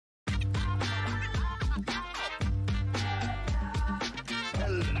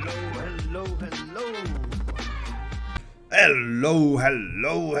hello, hello. Hello,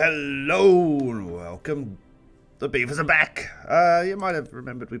 hello, hello. Welcome. The Beavers are back. You might have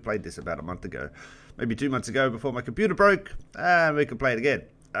remembered we played this about a month ago. Maybe 2 months ago before my computer broke. And we could play it again.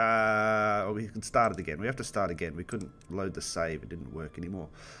 Or we could start it again. We have to start again. We couldn't load the save. It didn't work anymore.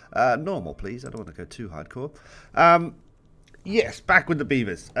 Normal, please. I don't want to go too hardcore. Yes, back with the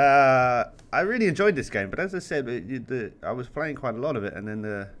Beavers. I really enjoyed this game, but as I said, I was playing quite a lot of it, and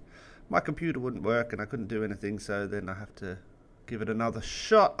then my computer wouldn't work, and I couldn't do anything, so then I have to give it another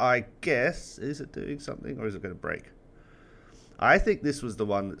shot, I guess. Is it doing something, or is it going to break? I think this was the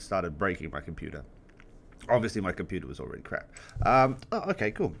one that started breaking my computer. Obviously, my computer was already crap. Oh,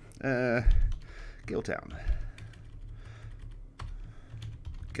 okay, cool. Giltown.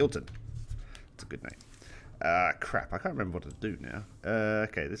 Gilton. That's a good name. Crap, I can't remember what to do now.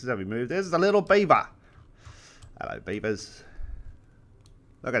 Okay, this is how we move. There's the little beaver. Hello, beavers.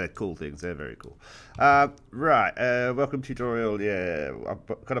 Look at the cool things. They're very cool. Right, welcome tutorial. Yeah, I've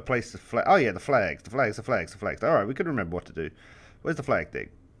got to place the flag. Oh, yeah, the flags. The flags. All right, we can remember what to do. Where's the flag thing?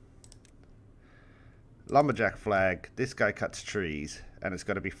 Lumberjack flag. This guy cuts trees, and it's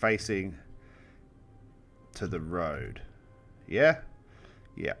got to be facing to the road. Yeah?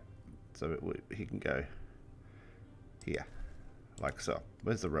 Yeah. So he can go here, like so.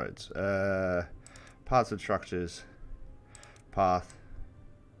 Where's the roads? Paths and structures. Path.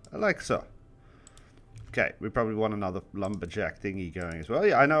 Like so. Okay, we probably want another lumberjack thingy going as well.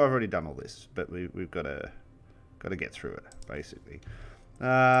 Yeah, I know I've already done all this, but we've got to get through it basically.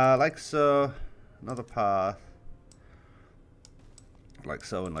 Like so. Another path. Like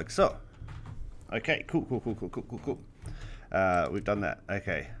so and like so. Okay, cool. We've done that.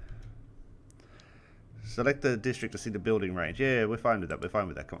 Okay. Select the district to see the building range. Yeah, we're fine with that.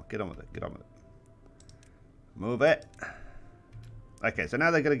 Come on, get on with it. Move it. Okay, so now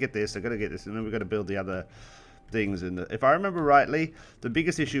they're going to get this. They're going to get this, and then we've got to build the other things. And if I remember rightly, the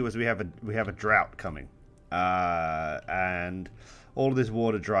biggest issue was we have a drought coming, and all of this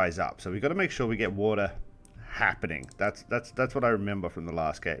water dries up. So we've got to make sure we get water happening. That's what I remember from the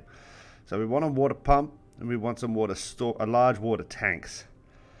last game. So we want a water pump, and we want some water large water tanks,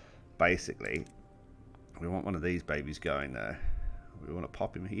 basically. We want one of these babies going though. We want to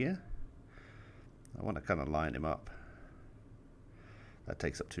pop him here. I want to kind of line him up. That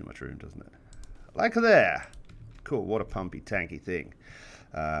takes up too much room, doesn't it? Like there. Cool, water pumpy tanky thing.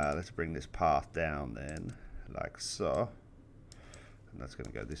 Let's bring this path down then, like so. And that's going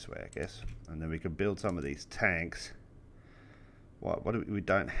to go this way, I guess. And then we can build some of these tanks. What do we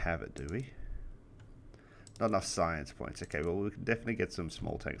don't have it, do we? Not enough science points. Okay, well we can definitely get some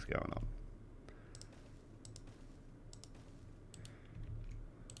small tanks going on.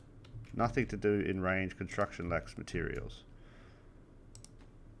 Nothing to do in range. Construction lacks materials.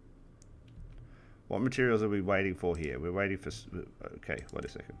 What materials are we waiting for here? We're waiting for... Okay, wait a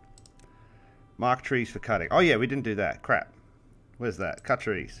second. Mark trees for cutting. Oh yeah, we didn't do that. Crap. Where's that? Cut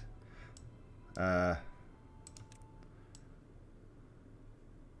trees. Like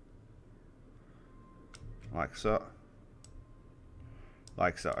so.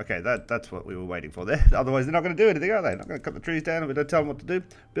 Like so. Okay, that's what we were waiting for there. Otherwise, they're not going to do anything, are they? Not going to cut the trees down and we don't tell them what to do.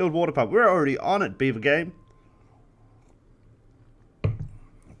 Build water pump. We're already on it, Beaver game.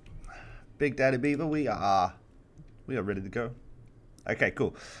 Big Daddy Beaver, we are ready to go. Okay,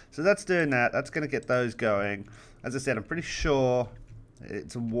 cool. So that's doing that. That's going to get those going. As I said, I'm pretty sure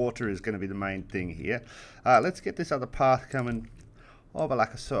water is going to be the main thing here. Let's get this other path coming over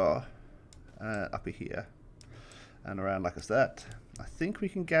like so. Up here. And around like that. I think we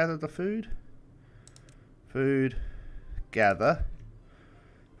can gather the food. Food. Gather.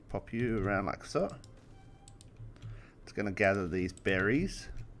 Pop you around like so. It's going to gather these berries,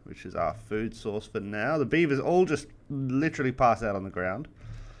 which is our food source for now. The beavers all just literally pass out on the ground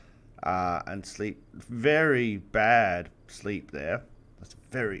and sleep. Very bad sleep there. That's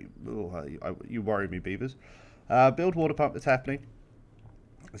very... Oh, you worry me, beavers. Build water pump. That's happening.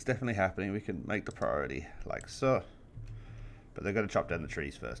 It's definitely happening. We can make the priority like so. But they've got to chop down the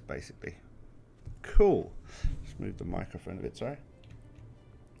trees first, basically. Cool. Just move the microphone a bit, sorry.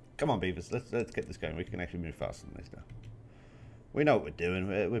 Come on, beavers. Let's get this going. We can actually move faster than this now. We know what we're doing.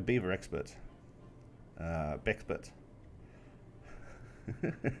 We're beaver experts. Bexperts.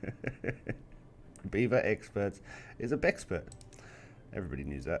 Beaver experts is a Bexpert. Everybody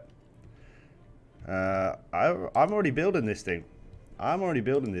knew that. I'm already building this thing.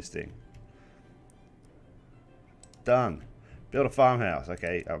 Done. Build a farmhouse.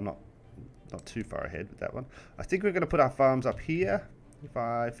 Okay, I'm not too far ahead with that one. I think we're going to put our farms up here. If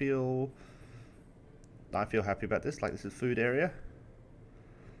I feel happy about this. Like, this is food area.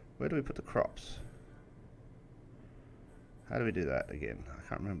 Where do we put the crops? How do we do that again? I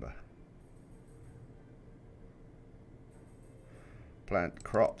can't remember. Plant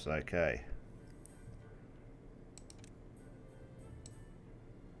crops, okay.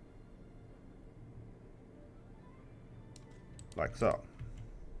 Like so.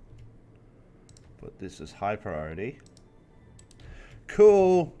 Put this as high priority.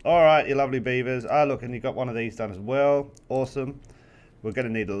 Cool. Alright, you lovely beavers. Ah, look, and you got one of these done as well. Awesome. We're going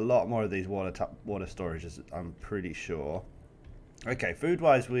to need a lot more of these water storages, I'm pretty sure. Okay,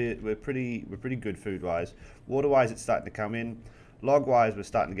 food-wise, we're pretty good food-wise. Water-wise, it's starting to come in. Log-wise, we're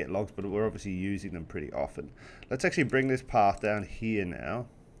starting to get logs, but we're obviously using them pretty often. Let's actually bring this path down here now.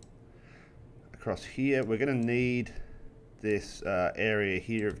 Across here, we're going to need this area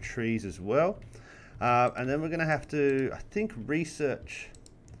here of trees as well. And then we're going to have to, I think, research.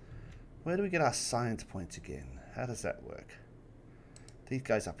 Where do we get our science points again? How does that work? These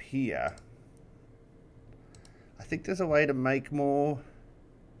guys up here. I think there's a way to make more.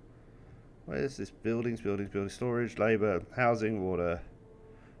 Where's this? Buildings, storage, labor, housing, water,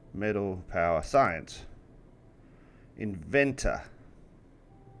 metal, power, science. Inventor.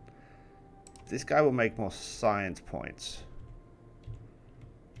 This guy will make more science points.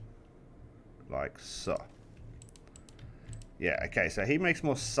 Like so. Yeah, okay, so he makes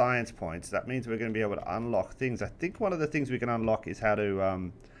more science points. That means we're going to be able to unlock things. I think one of the things we can unlock is how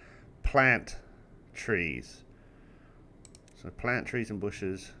to plant trees. So plant trees and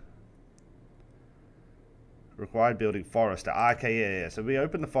bushes. Required building forester. Okay, yeah. So we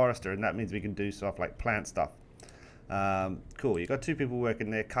open the forester, and that means we can do stuff like plant stuff. Cool. You got two people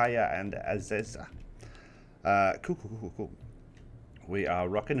working there, Kaya and Azeza. Cool. We are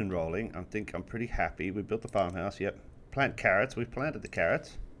rocking and rolling. I think I'm pretty happy. We built the farmhouse. Yep. Plant carrots. We've planted the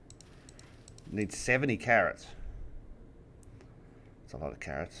carrots. Need 70 carrots. That's a lot of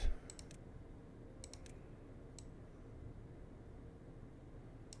carrots.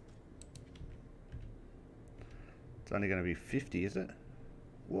 It's only going to be 50, is it?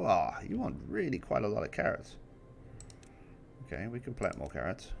 Wow, you want really quite a lot of carrots. Okay, we can plant more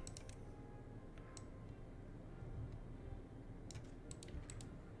carrots.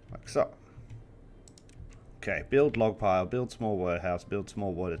 Like so. Okay, build log pile, build small warehouse, build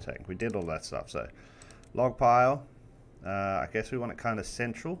small water tank. We did all that stuff. So, log pile. I guess we want it kind of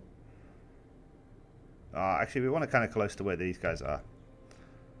central. Actually, we want it kind of close to where these guys are.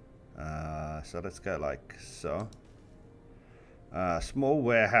 So let's go like so. Small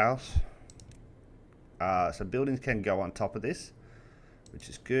warehouse. So buildings can go on top of this, which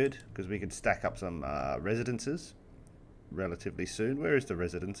is good because we can stack up some residences relatively soon. Where is the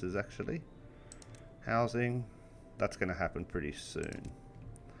residences actually? Housing. That's going to happen pretty soon.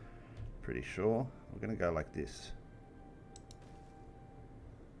 Pretty sure. We're going to go like this.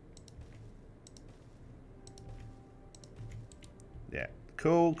 Yeah.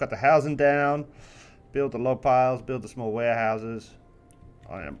 Cool. Got the housing down. Build the log piles. Build the small warehouses.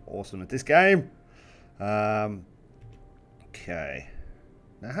 I am awesome at this game. Okay.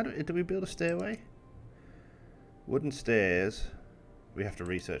 Now, how do we build a stairway? Wooden stairs. We have to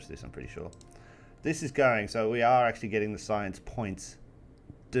research this, I'm pretty sure. This is going, so we are actually getting the science points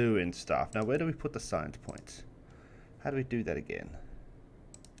doing stuff. Now, where do we put the science points? How do we do that again?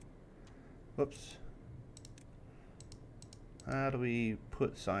 Whoops. How do we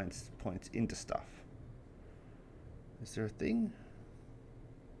put science points into stuff? Is there a thing?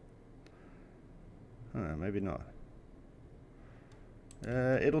 Maybe not.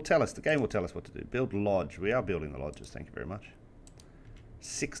 It'll tell us. The game will tell us what to do. Build lodge. We are building the lodges. Thank you very much.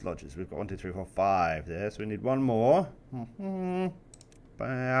 6 lodges. We've got 1, 2, 3, 4, 5 there. So we need one more.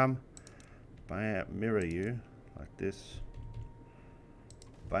 Bam. Bam. Mirror you. Like this.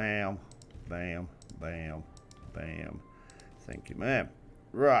 Bam. Bam. Bam. Bam. Thank you, ma'am.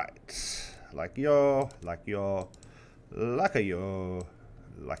 Right. Like yo. Like yo. Like a yo.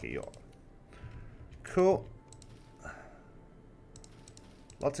 Like a yo. Cool.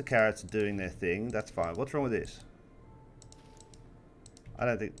 Lots of carrots doing their thing. That's fine. What's wrong with this? I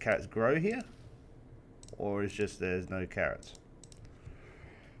don't think carrots grow here. Or it's just there's no carrots.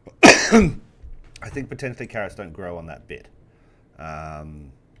 I think potentially carrots don't grow on that bit.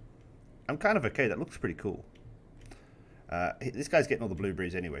 I'm kind of okay. That looks pretty cool. This guy's getting all the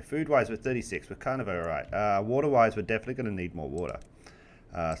blueberries anyway. Food-wise, we're 36. We're kind of alright. Water-wise, we're definitely going to need more water.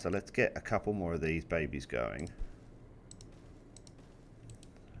 So let's get a couple more of these babies going.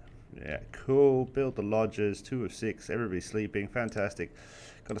 Yeah, cool. Build the lodges. 2 of 6. Everybody's sleeping. Fantastic.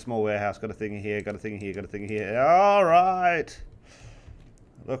 Got a small warehouse. Got a thing in here. Got a thing in here. Got a thing in here. All right.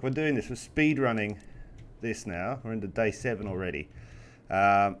 Look, we're doing this. We're speed running this now. We're into day 7 already.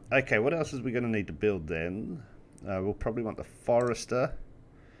 Okay, what else is we going to need to build then? We'll probably want the forester.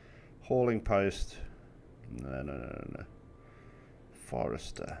 Hauling post. No.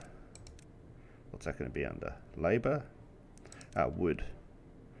 Forester. What's that going to be under? Labor? Wood.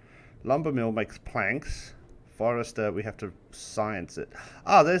 Lumber mill makes planks. Forester, we have to science it.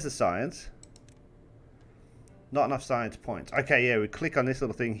 Ah, there's the science. Not enough science points. Okay, yeah, we click on this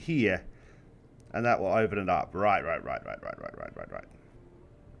little thing here, and that will open it up. Right.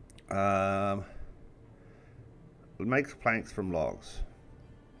 It makes planks from logs.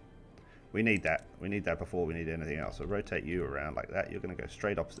 We need that. We need that before we need anything else. So rotate you around like that. You're going to go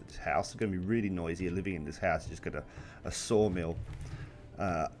straight opposite this house. It's going to be really noisy. You're living in this house. You just got a sawmill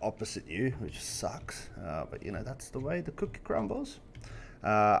opposite you, which sucks. But, you know, that's the way the cookie crumbles.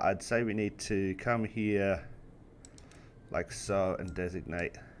 I'd say we need to come here like so and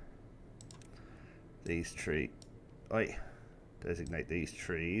designate these trees. Designate these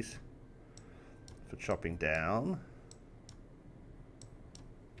trees for chopping down.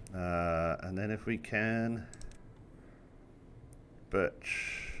 And then if we can,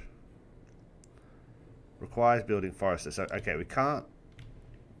 birch requires building forester. So okay, we can't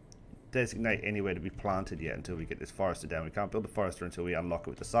designate anywhere to be planted yet until we get this forester down. We can't build the forester until we unlock it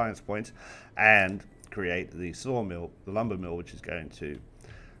with the science points and create the sawmill, the lumber mill, which is going to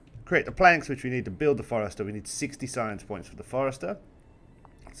create the planks, which we need to build the forester. We need 60 science points for the forester.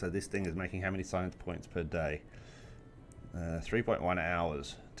 So this thing is making how many science points per day? 3.1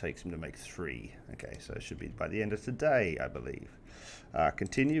 hours takes him to make 3. Okay, so it should be by the end of today, I believe.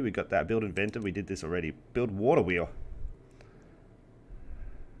 Continue. We got that. Build inventor. We did this already. Build water wheel.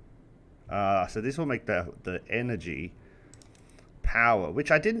 So this will make the energy power,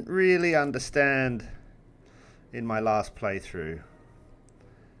 which I didn't really understand in my last playthrough.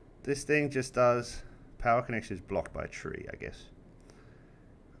 This thing just does power connection is blocked by a tree, I guess.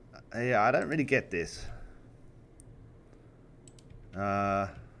 Yeah, I don't really get this.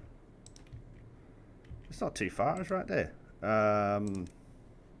 It's not too far, it's right there.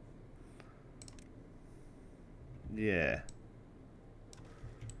 Yeah.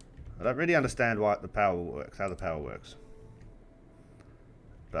 I don't really understand why the power works, how the power works.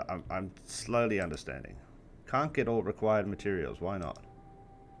 But I'm slowly understanding. Can't get all required materials, why not?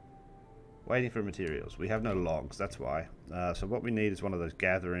 Waiting for materials. We have no logs, that's why. So what we need is one of those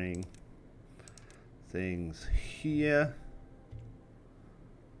gathering things here.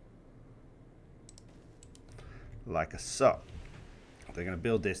 Like so. They're going to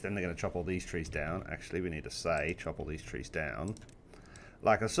build this, then they're going to chop all these trees down. Actually, we need to say chop all these trees down.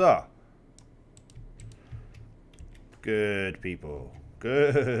 Like so. Good people.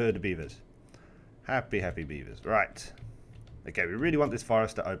 Good beavers. Happy, happy beavers. Right. Okay, we really want this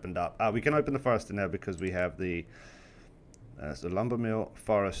forester opened up. We can open the forester now because we have the lumber mill,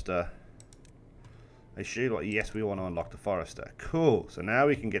 forester. Yes, we want to unlock the forester. Cool. So now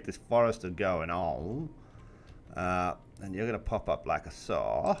we can get this forester going on. And you're going to pop up like a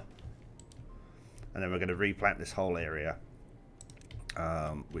saw. And then we're going to replant this whole area.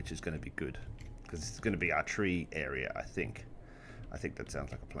 Which is going to be good. Because it's going to be our tree area, I think. I think that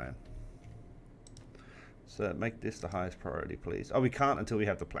sounds like a plan. So make this the highest priority, please. Oh, we can't until we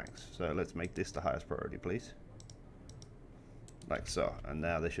have the planks. So let's make this the highest priority, please. Like so. And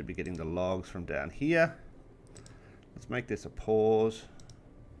now they should be getting the logs from down here. Let's make this a pause.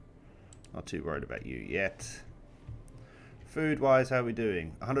 Not too worried about you yet. Food-wise, how are we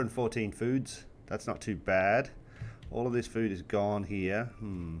doing? 114 foods. That's not too bad. All of this food is gone here.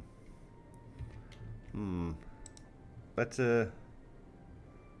 Let's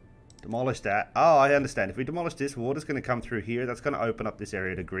demolish that. Oh, I understand. If we demolish this, water's going to come through here. That's going to open up this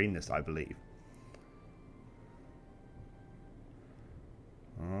area to greenness, I believe.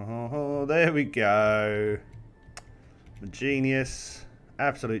 Oh, there we go. Genius.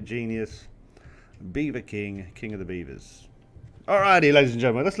 Absolute genius. Beaver King. King of the Beavers. Alrighty, ladies and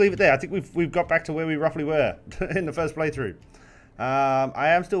gentlemen. Let's leave it there. I think we've got back to where we roughly were in the first playthrough. I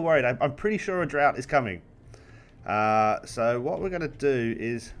am still worried. I'm pretty sure a drought is coming. So what we're going to do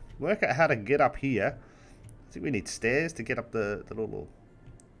is work out how to get up here. I think we need stairs to get up the little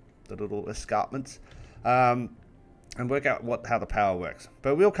escarpments, and work out how the power works.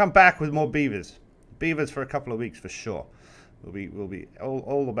 But we'll come back with more beavers for a couple of weeks for sure. We'll be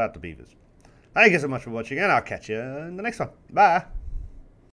all about the beavers. Thank you so much for watching, and I'll catch you in the next one. Bye.